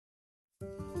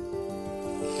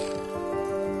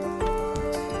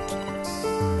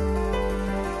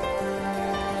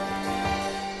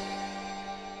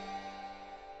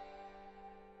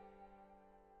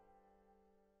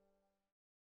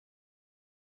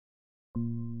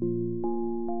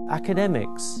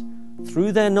Academics,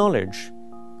 through their knowledge,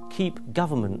 keep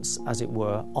governments, as it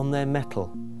were, on their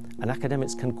mettle, and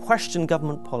academics can question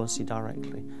government policy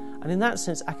directly. And in that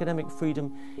sense, academic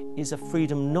freedom is a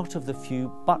freedom not of the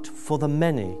few, but for the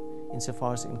many,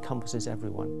 insofar as it encompasses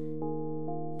everyone.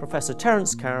 Professor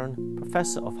Terence Karran,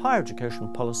 Professor of Higher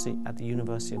Education Policy at the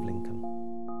University of Lincoln.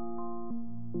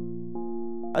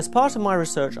 As part of my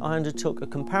research, I undertook a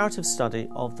comparative study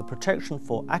of the protection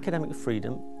for academic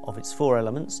freedom of its four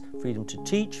elements: freedom to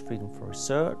teach, freedom for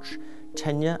research,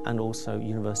 tenure, and also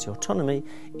university autonomy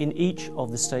in each of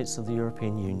the states of the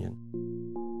European Union.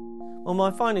 Well,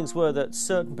 my findings were that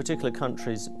certain particular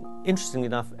countries, interestingly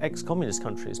enough, ex-communist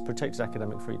countries, protected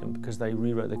academic freedom because they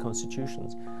rewrote their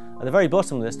constitutions. At the very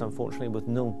bottom of the list, unfortunately, with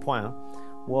nil point,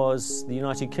 was the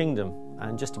United Kingdom,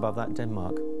 and just above that,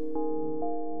 Denmark.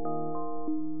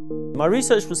 My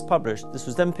research was published. This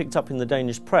was then picked up in the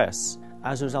Danish press.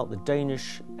 As a result, the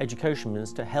Danish Education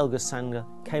Minister, Helge Sander,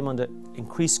 came under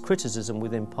increased criticism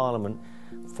within Parliament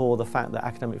for the fact that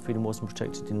academic freedom wasn't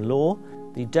protected in law.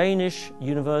 The Danish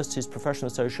Universities Professional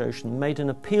Association made an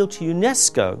appeal to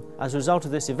UNESCO. As a result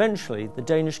of this, eventually, the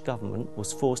Danish government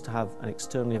was forced to have an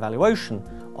external evaluation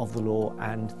of the law,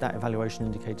 and that evaluation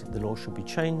indicated the law should be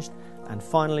changed, and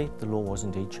finally, the law was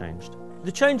indeed changed.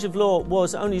 The change of law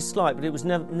was only slight, but it was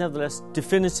nevertheless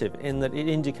definitive in that it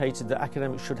indicated that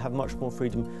academics should have much more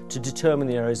freedom to determine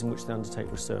the areas in which they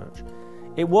undertake research.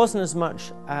 It wasn't as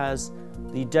much as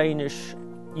the Danish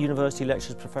University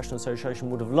Lecturers Professional Association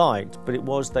would have liked, but it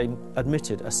was, they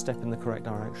admitted, a step in the correct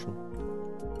direction.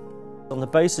 On the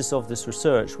basis of this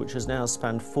research, which has now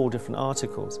spanned 4 different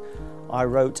articles, I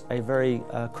wrote a very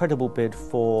credible bid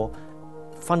for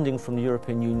funding from the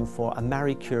European Union for a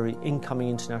Marie Curie incoming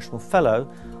international fellow.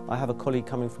 I have a colleague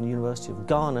coming from the University of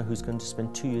Ghana who's going to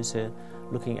spend 2 years here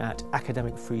looking at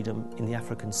academic freedom in the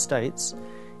African states.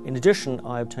 In addition,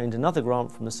 I obtained another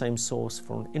grant from the same source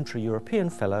for an intra-European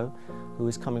fellow who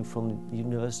is coming from the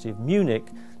University of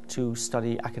Munich to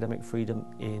study academic freedom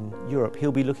in Europe.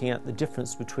 He'll be looking at the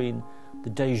difference between the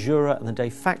de jure and the de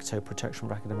facto protection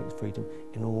of academic freedom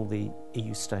in all the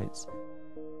EU states.